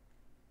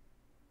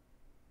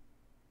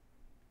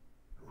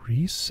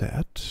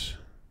 Reset.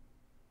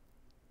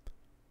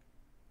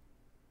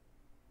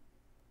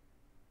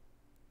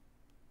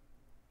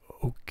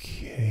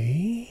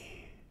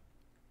 Okay.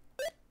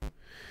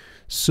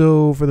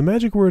 So for the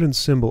magic word and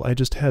symbol, I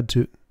just had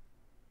to...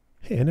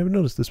 hey, I never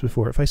noticed this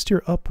before. If I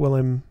steer up while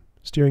I'm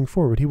steering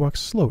forward, he walks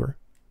slower.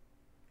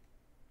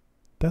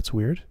 That's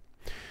weird.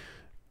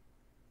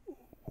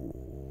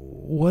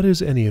 What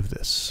is any of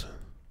this?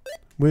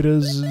 Where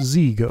does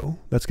Z go?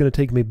 That's going to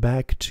take me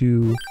back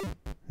to...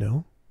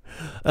 no?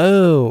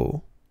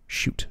 Oh!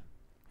 Shoot.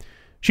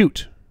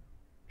 Shoot!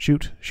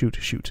 Shoot, shoot,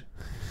 shoot.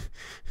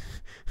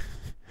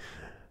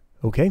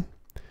 Okay.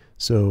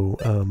 So,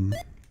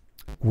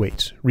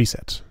 wait.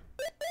 Reset.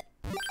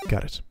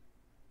 Got it.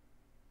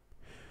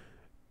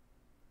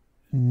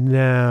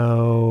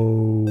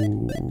 Now,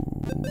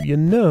 you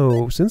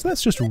know, since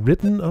that's just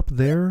written up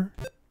there,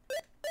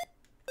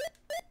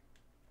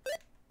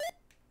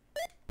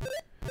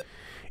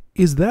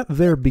 is that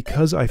there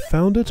because I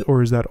found it,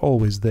 or is that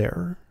always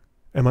there?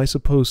 Am I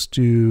supposed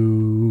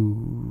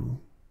to...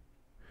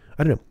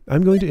 I don't know.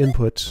 I'm going to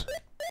input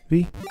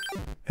V,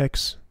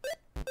 X,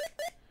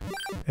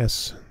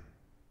 S,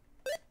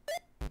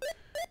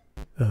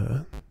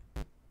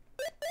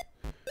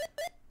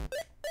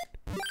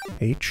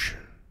 H,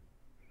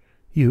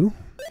 U,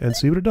 and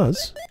see what it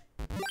does.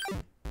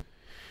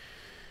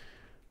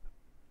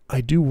 I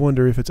do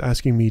wonder if it's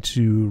asking me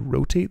to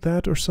rotate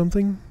that or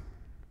something.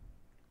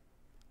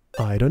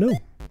 I don't know.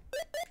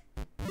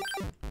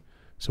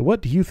 So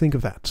what do you think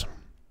of that?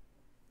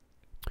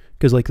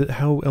 Because, like,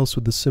 how else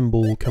would the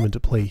symbol come into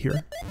play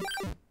here?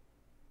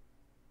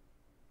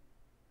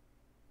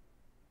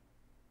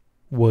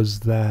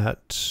 Was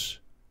that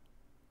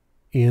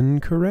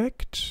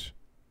incorrect?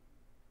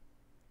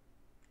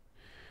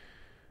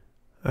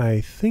 I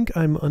think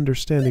I'm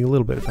understanding a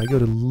little bit. If I go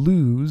to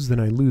lose, then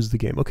I lose the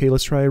game. Okay,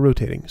 let's try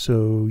rotating.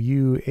 So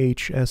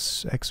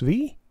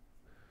UHSXV?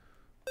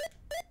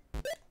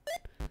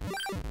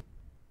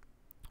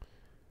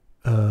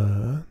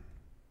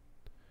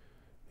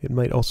 It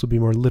might also be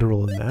more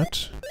literal than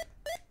that.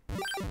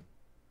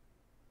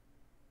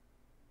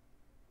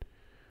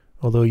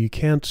 Although you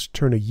can't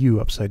turn a U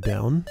upside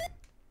down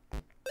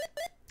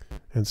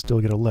and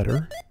still get a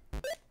letter.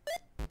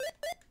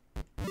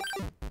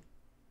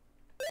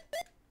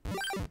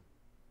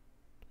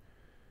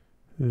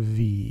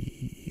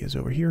 V is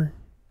over here.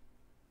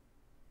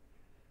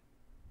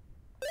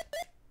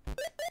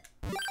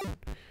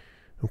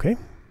 Okay,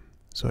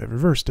 so I've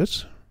reversed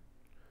it.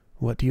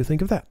 What do you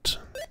think of that?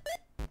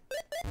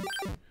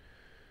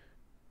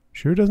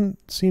 Sure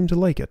doesn't seem to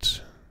like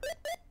it.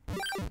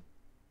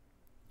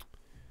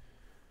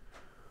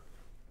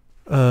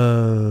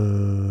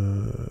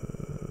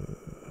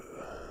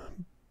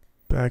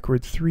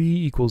 Backward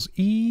 3 equals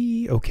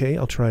E. Okay,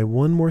 I'll try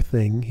one more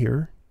thing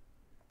here.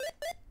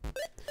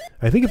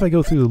 I think if I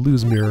go through the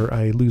lose mirror,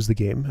 I lose the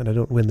game, and I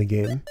don't win the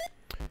game.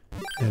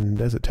 And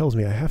as it tells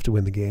me, I have to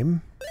win the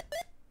game.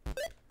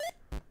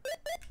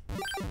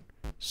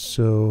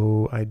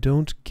 So I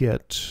don't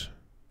get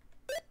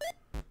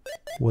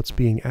what's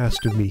being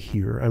asked of me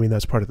here. I mean,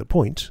 that's part of the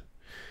point.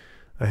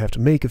 I have to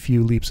make a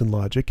few leaps in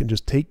logic and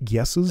just take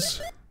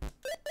guesses.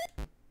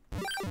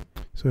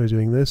 So I'm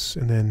doing this,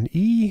 and then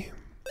E.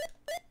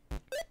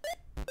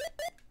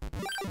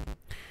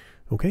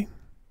 Okay.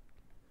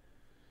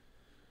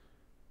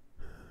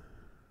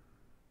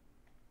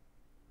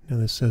 Now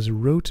this says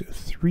wrote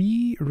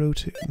 3,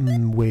 wrote...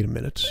 wait a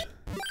minute.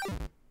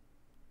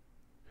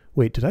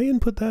 Wait, did I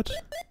input that?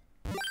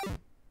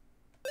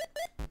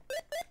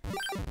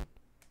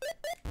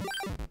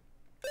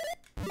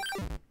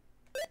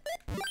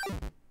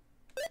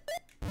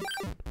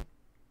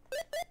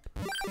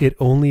 It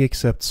only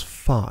accepts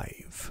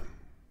 5.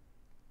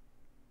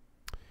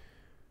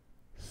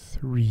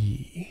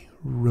 3.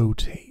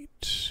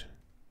 Rotate.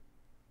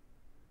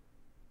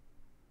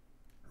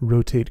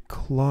 Rotate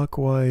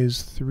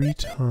clockwise 3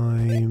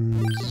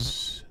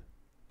 times.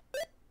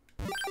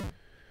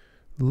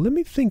 Let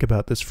me think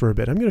about this for a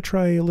bit. I'm going to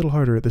try a little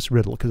harder at this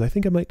riddle, because I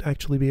think I might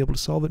actually be able to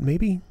solve it,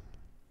 maybe?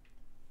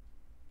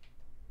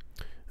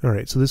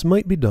 Alright, so this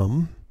might be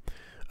dumb.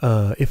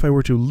 If I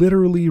were to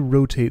literally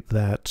rotate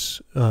that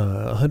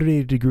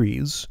 180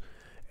 degrees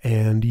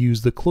and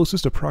use the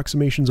closest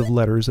approximations of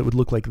letters that would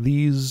look like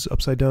these,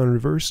 upside down and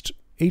reversed,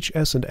 H,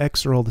 S, and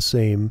X are all the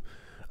same.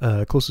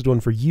 Closest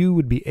one for U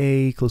would be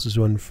A, closest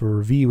one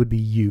for V would be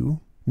U.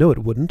 No, it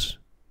wouldn't.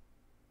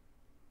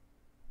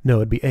 No,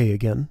 it'd be A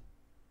again.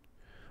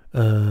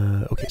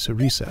 Okay, so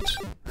reset.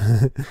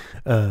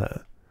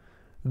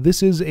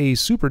 This is a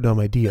super dumb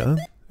idea,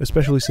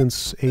 especially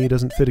since A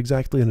doesn't fit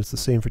exactly and it's the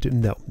same for 2.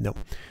 No, no.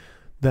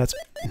 That's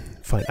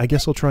fine. I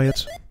guess I'll try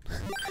it,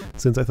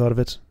 since I thought of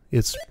it.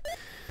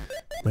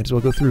 Might as well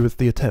go through with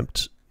the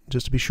attempt,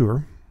 just to be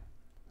sure.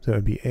 So it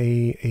would be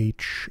A,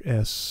 H,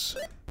 S,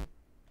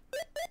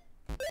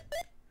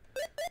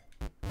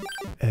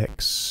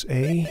 X,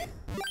 A.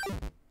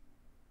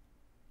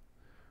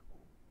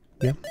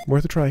 Yeah,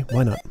 worth a try.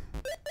 Why not?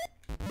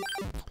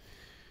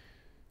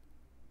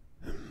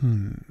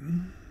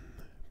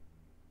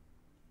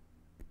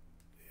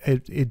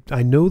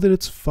 I know that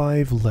it's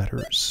 5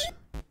 letters.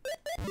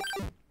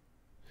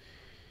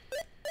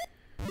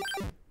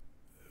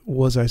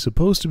 Was I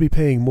supposed to be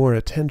paying more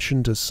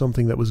attention to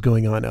something that was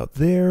going on out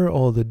there?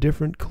 All the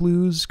different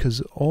clues?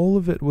 Because all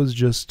of it was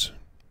just...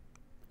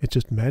 It's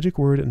just magic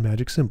word and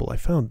magic symbol. I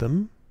found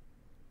them.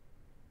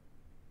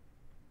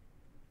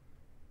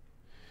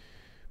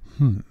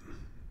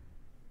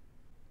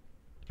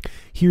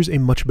 Here's a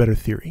much better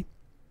theory.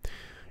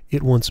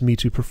 It wants me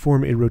to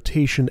perform a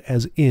rotation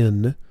as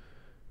in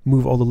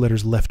move all the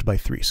letters left by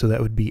 3. So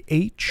that would be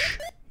H,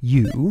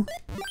 U.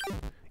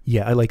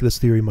 Yeah, I like this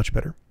theory much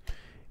better.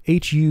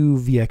 H, U,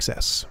 V, X,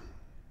 S.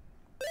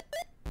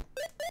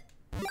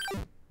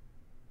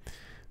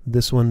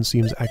 This one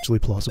seems actually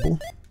plausible.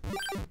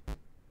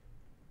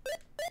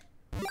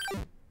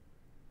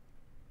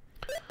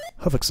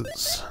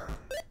 Huffuxes.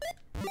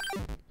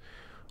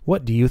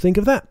 What do you think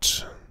of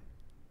that?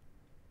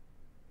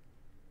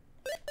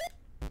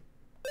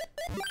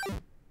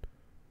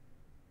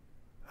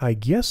 I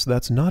guess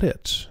that's not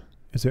it.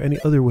 Is there any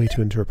other way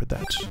to interpret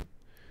that?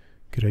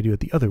 Could I do it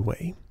the other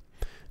way?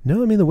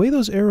 No, I mean, the way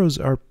those arrows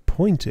are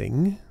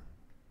pointing...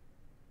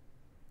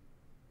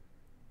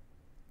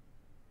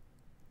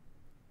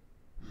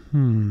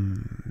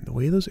 The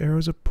way those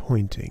arrows are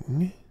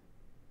pointing...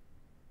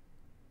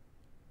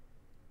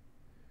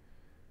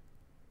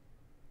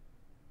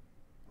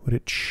 Would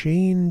it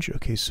change?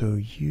 Okay, so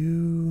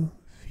U,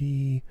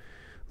 V...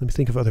 Let me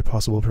think of other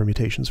possible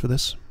permutations for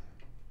this.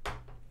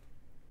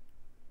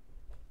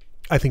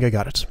 I think I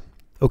got it.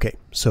 Okay,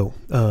 so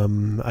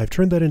I've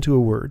turned that into a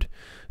word.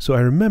 So I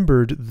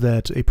remembered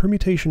that a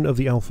permutation of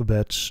the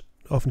alphabet,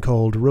 often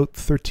called rote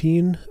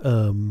 13,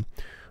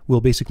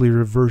 will basically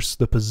reverse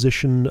the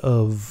position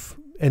of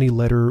any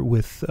letter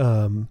with,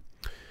 you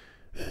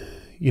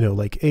know,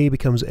 like A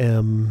becomes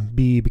M,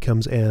 B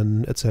becomes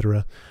N,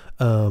 etc.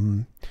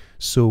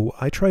 So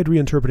I tried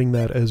reinterpreting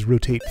that as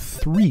rotate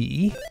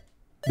 3,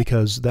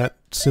 because that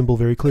symbol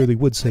very clearly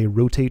would say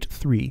rotate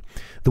 3.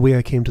 The way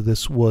I came to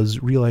this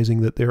was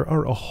realizing that there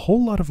are a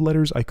whole lot of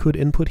letters I could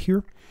input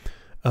here,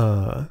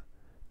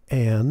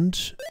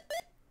 and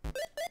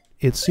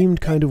it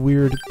seemed kind of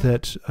weird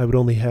that I would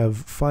only have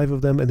 5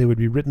 of them and they would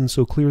be written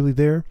so clearly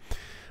there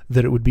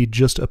that it would be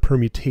just a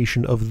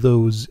permutation of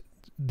those,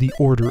 the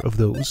order of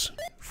those,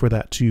 for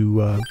that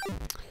to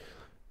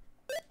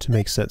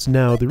make sense.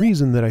 Now, the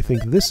reason that I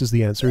think this is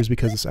the answer is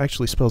because this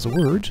actually spells a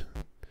word.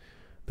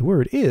 The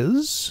word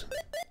is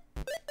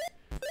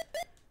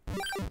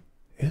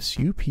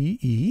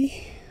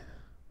S-U-P-E.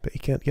 Bet you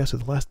can't guess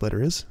what the last letter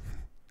is.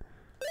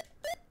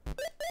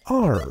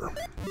 R.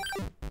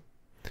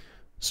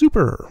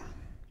 Super.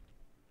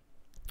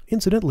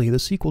 Incidentally, the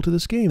sequel to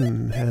this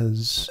game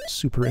has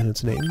super in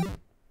its name.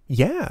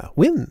 Yeah,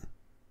 win.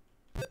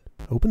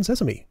 Open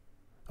sesame.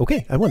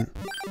 Okay, I won.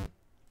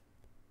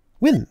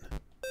 Win.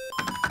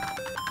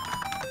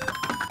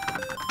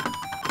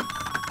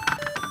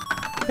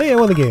 Hey, I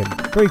won the game.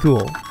 Very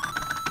cool.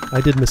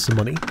 I did miss some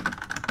money.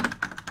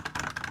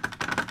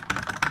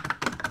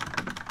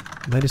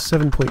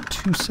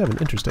 -7.27.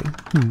 Interesting.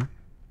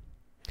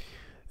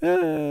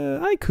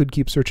 I could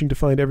keep searching to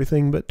find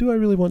everything, but do I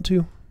really want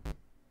to?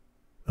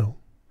 Oh,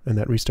 and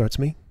that restarts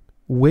me.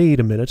 Wait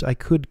a minute, I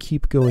could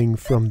keep going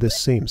from this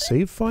same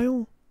save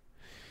file?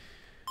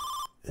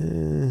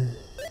 Do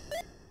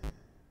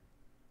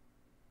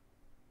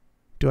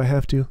I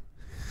have to?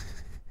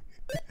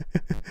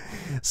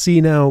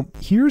 See, now,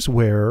 here's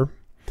where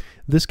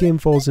this game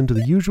falls into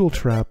the usual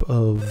trap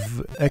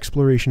of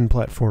exploration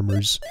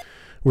platformers,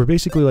 where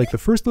basically like the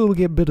first little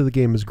bit of the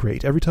game is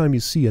great. Every time you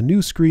see a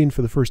new screen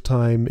for the first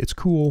time, it's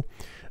cool.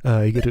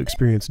 You get to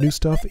experience new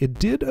stuff. It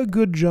did a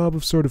good job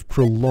of sort of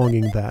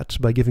prolonging that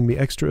by giving me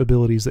extra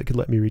abilities that could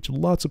let me reach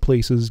lots of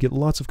places, get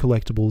lots of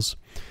collectibles.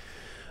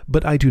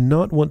 But I do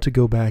not want to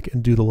go back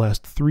and do the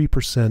last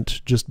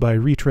 3% just by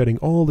retreading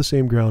all the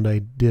same ground I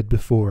did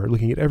before,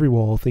 looking at every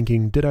wall,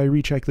 thinking, did I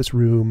recheck this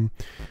room?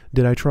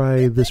 Did I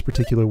try this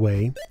particular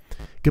way?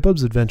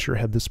 Gabub's Adventure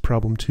had this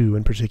problem too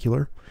in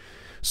particular.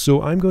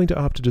 So I'm going to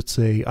opt to just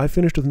say, I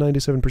finished with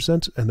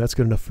 97%, and that's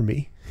good enough for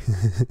me.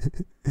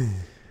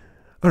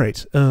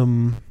 Alright,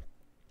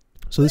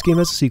 so this game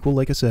has a sequel,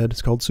 like I said.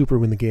 It's called Super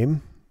Win the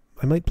Game.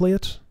 I might play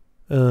it.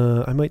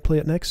 I might play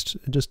it next.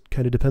 It just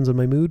kind of depends on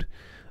my mood.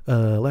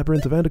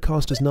 Labyrinth of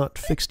Anticost is not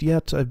fixed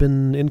yet. I've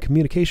been in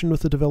communication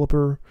with the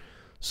developer,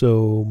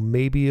 so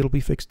maybe it'll be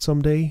fixed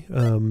someday.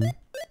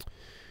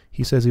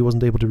 He says he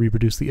wasn't able to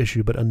reproduce the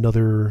issue, but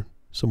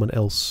someone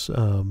else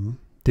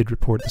did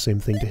report the same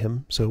thing to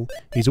him, so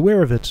he's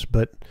aware of it,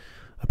 but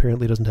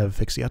apparently doesn't have a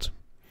fix yet.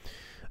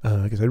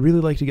 Because I'd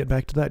really like to get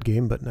back to that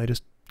game, but I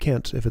just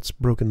can't if it's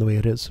broken the way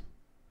it is.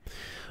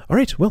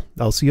 Alright, well,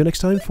 I'll see you next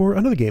time for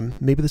another game.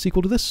 Maybe the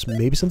sequel to this,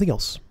 maybe something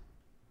else.